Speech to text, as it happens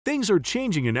Things are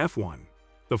changing in F1.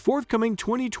 The forthcoming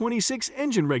 2026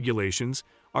 engine regulations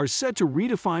are set to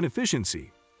redefine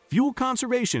efficiency, fuel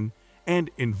conservation,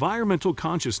 and environmental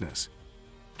consciousness.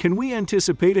 Can we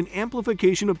anticipate an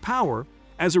amplification of power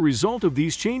as a result of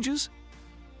these changes?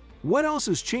 What else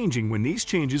is changing when these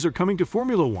changes are coming to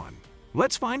Formula One?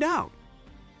 Let's find out!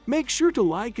 Make sure to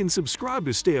like and subscribe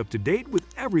to stay up to date with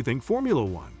everything Formula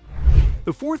One.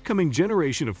 The forthcoming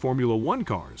generation of Formula One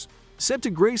cars, set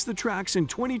to grace the tracks in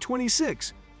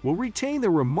 2026, will retain their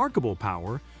remarkable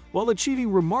power while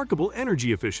achieving remarkable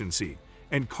energy efficiency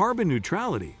and carbon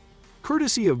neutrality,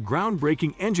 courtesy of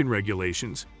groundbreaking engine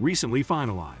regulations recently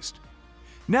finalized.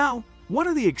 Now, what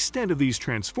are the extent of these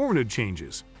transformative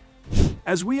changes?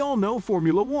 As we all know,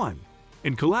 Formula One,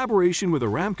 in collaboration with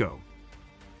Aramco,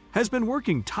 has been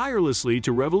working tirelessly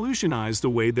to revolutionize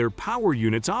the way their power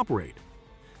units operate.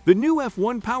 The new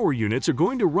F1 power units are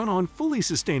going to run on fully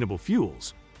sustainable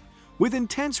fuels. With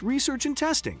intense research and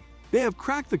testing, they have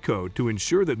cracked the code to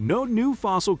ensure that no new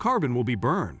fossil carbon will be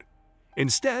burned.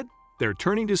 Instead, they're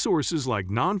turning to sources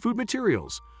like non-food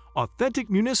materials,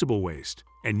 authentic municipal waste,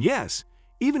 and yes,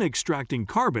 even extracting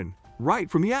carbon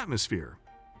right from the atmosphere.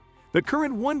 The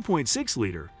current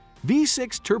 1.6-liter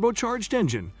V6 turbocharged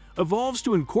engine evolves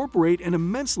to incorporate an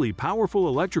immensely powerful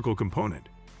electrical component.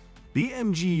 The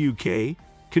MGU-K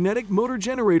kinetic motor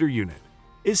generator unit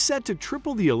is set to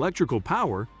triple the electrical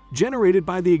power generated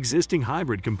by the existing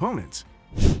hybrid components.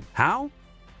 How?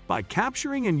 By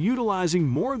capturing and utilizing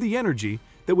more of the energy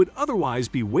that would otherwise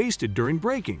be wasted during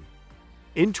braking.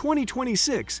 In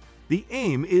 2026, the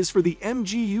aim is for the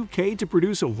MGU-K to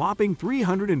produce a whopping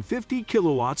 350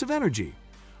 kilowatts of energy,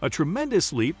 a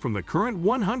tremendous leap from the current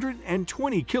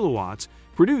 120 kilowatts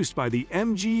produced by the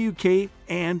MGU-K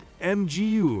and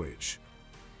MGU-H.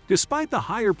 Despite the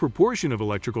higher proportion of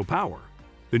electrical power,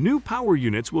 the new power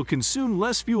units will consume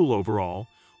less fuel overall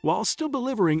while still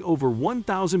delivering over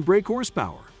 1,000 brake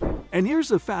horsepower. And here's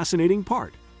the fascinating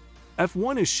part.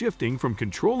 F1 is shifting from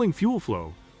controlling fuel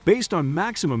flow based on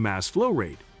maximum mass flow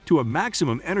rate to a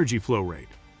maximum energy flow rate.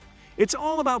 It's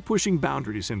all about pushing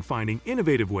boundaries and finding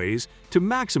innovative ways to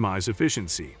maximize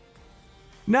efficiency.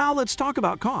 Now let's talk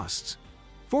about costs.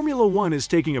 Formula One is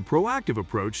taking a proactive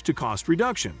approach to cost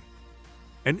reduction.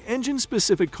 An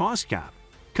engine-specific cost cap,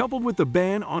 coupled with the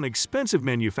ban on expensive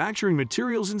manufacturing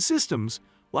materials and systems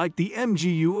like the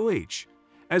MGU-H,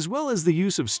 as well as the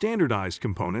use of standardized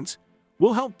components,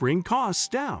 will help bring costs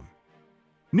down.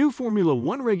 New Formula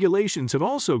One regulations have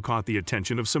also caught the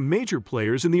attention of some major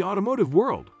players in the automotive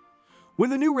world. When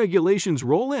the new regulations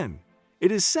roll in,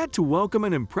 it is set to welcome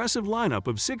an impressive lineup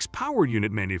of 6 power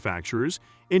unit manufacturers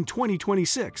in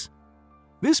 2026.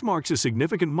 This marks a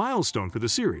significant milestone for the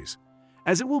series,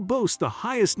 as it will boast the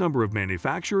highest number of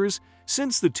manufacturers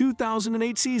since the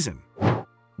 2008 season.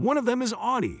 One of them is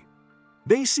Audi.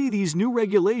 They see these new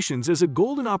regulations as a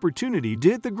golden opportunity to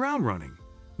hit the ground running,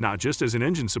 not just as an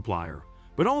engine supplier,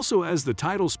 but also as the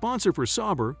title sponsor for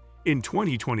Sauber in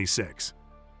 2026.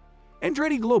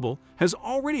 Andretti Global has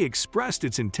already expressed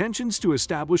its intentions to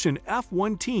establish an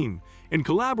F1 team in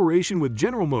collaboration with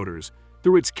General Motors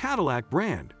through its Cadillac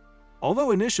brand,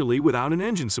 although initially without an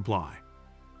engine supply.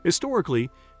 Historically,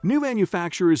 new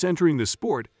manufacturers entering the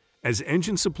sport as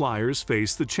engine suppliers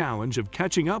face the challenge of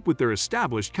catching up with their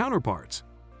established counterparts.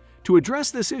 To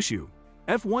address this issue,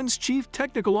 F1's Chief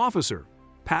Technical Officer,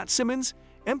 Pat Simmons,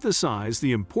 emphasized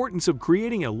the importance of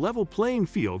creating a level playing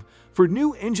field for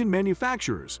new engine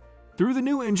manufacturers through the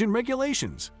new engine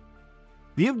regulations.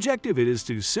 The objective is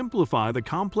to simplify the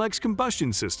complex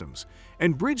combustion systems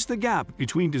and bridge the gap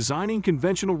between designing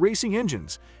conventional racing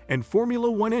engines and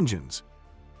Formula One engines.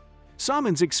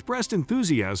 Simmons expressed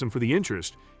enthusiasm for the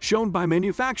interest shown by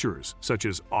manufacturers such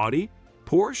as Audi,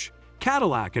 Porsche,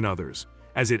 Cadillac, and others,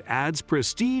 as it adds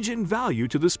prestige and value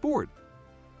to the sport.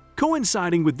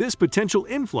 Coinciding with this potential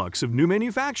influx of new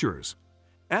manufacturers,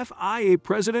 FIA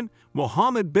President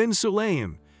Mohammed bin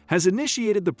Sulayem has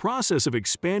initiated the process of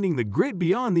expanding the grid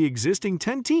beyond the existing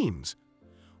 10 teams.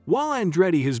 While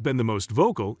Andretti has been the most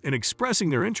vocal in expressing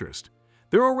their interest,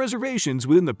 there are reservations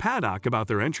within the paddock about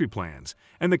their entry plans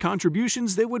and the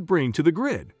contributions they would bring to the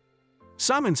grid.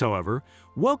 Simmons, however,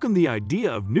 welcomed the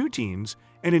idea of new teams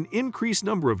and an increased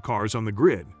number of cars on the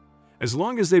grid, as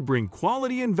long as they bring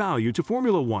quality and value to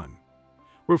Formula One.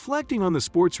 Reflecting on the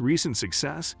sport's recent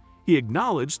success, he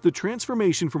acknowledged the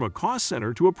transformation from a cost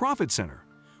center to a profit center,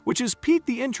 which has piqued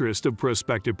the interest of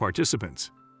prospective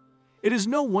participants. It is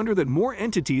no wonder that more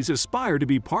entities aspire to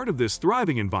be part of this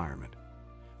thriving environment.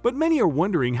 But many are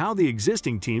wondering how the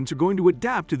existing teams are going to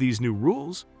adapt to these new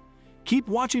rules. Keep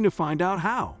watching to find out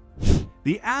how.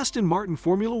 The Aston Martin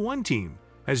Formula One team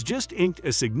has just inked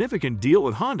a significant deal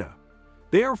with Honda.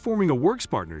 They are forming a works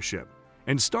partnership,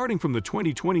 and starting from the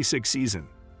 2026 season,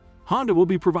 Honda will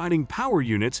be providing power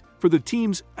units for the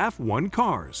team's F1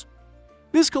 cars.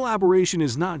 This collaboration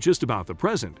is not just about the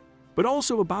present, but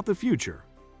also about the future.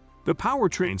 The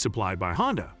powertrain supplied by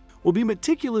Honda will be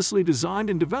meticulously designed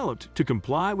and developed to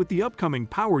comply with the upcoming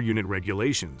power unit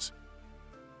regulations.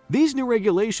 These new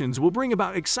regulations will bring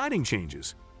about exciting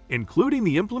changes, including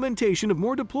the implementation of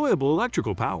more deployable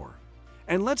electrical power.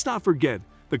 And let's not forget,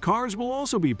 the cars will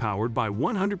also be powered by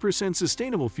 100%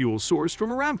 sustainable fuel sourced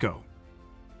from Aramco.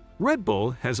 Red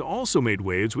Bull has also made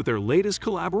waves with their latest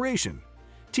collaboration,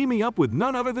 teaming up with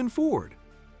none other than Ford.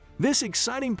 This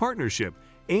exciting partnership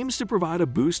aims to provide a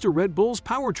boost to Red Bull's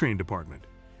powertrain department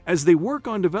as they work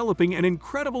on developing an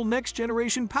incredible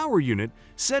next-generation power unit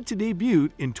set to debut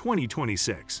in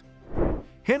 2026.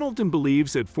 Hamilton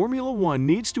believes that Formula One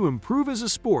needs to improve as a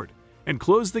sport and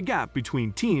close the gap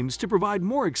between teams to provide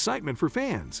more excitement for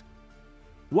fans.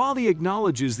 While he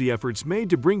acknowledges the efforts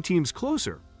made to bring teams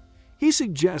closer, he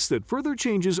suggests that further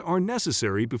changes are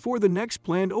necessary before the next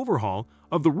planned overhaul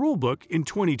of the rulebook in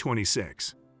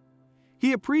 2026.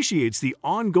 He appreciates the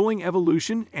ongoing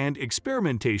evolution and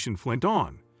experimentation Flint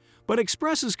on, but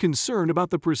expresses concern about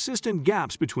the persistent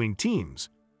gaps between teams.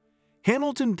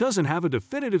 Hamilton doesn't have a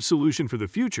definitive solution for the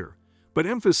future, but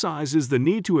emphasizes the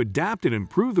need to adapt and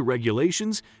improve the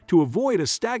regulations to avoid a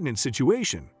stagnant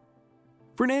situation.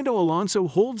 Fernando Alonso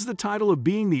holds the title of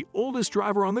being the oldest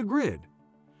driver on the grid.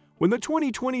 When the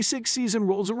 2026 season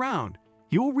rolls around,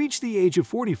 he will reach the age of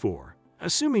 44,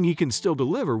 assuming he can still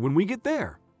deliver when we get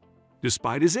there.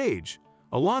 Despite his age,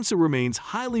 Alonso remains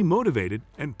highly motivated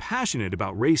and passionate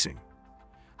about racing.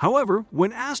 However,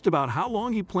 when asked about how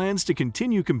long he plans to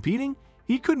continue competing,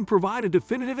 he couldn't provide a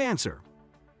definitive answer.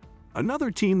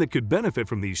 Another team that could benefit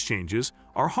from these changes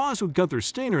are Haas with Gunther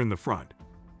Steiner in the front.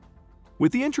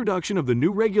 With the introduction of the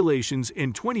new regulations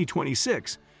in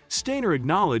 2026, Steiner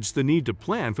acknowledged the need to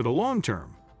plan for the long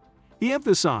term. He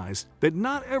emphasized that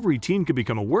not every team can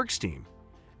become a works team,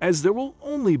 as there will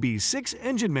only be 6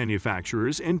 engine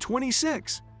manufacturers in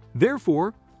 26.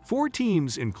 Therefore, 4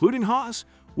 teams, including Haas,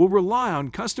 will rely on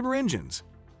customer engines.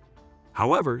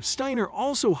 However, Steiner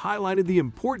also highlighted the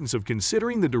importance of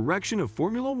considering the direction of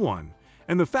Formula One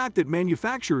and the fact that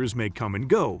manufacturers may come and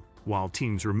go while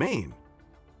teams remain.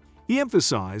 He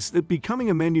emphasized that becoming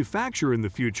a manufacturer in the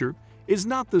future is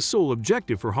not the sole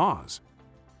objective for Haas.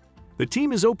 The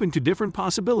team is open to different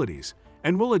possibilities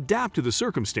and will adapt to the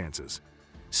circumstances.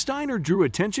 Steiner drew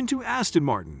attention to Aston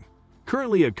Martin,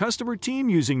 currently a customer team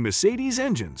using Mercedes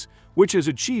engines, which has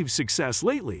achieved success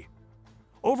lately.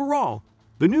 Overall,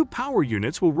 the new power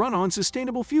units will run on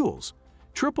sustainable fuels,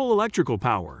 triple electrical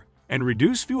power, and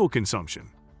reduce fuel consumption.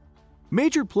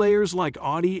 Major players like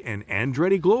Audi and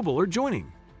Andretti Global are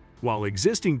joining, while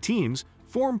existing teams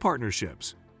form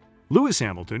partnerships. Lewis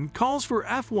Hamilton calls for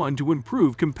F1 to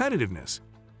improve competitiveness.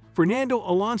 Fernando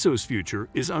Alonso's future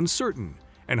is uncertain,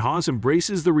 and Haas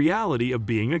embraces the reality of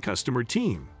being a customer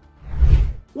team.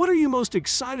 What are you most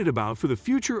excited about for the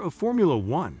future of Formula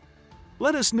One?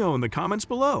 Let us know in the comments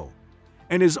below.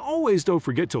 And as always, don't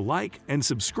forget to like and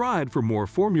subscribe for more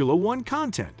Formula One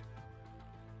content.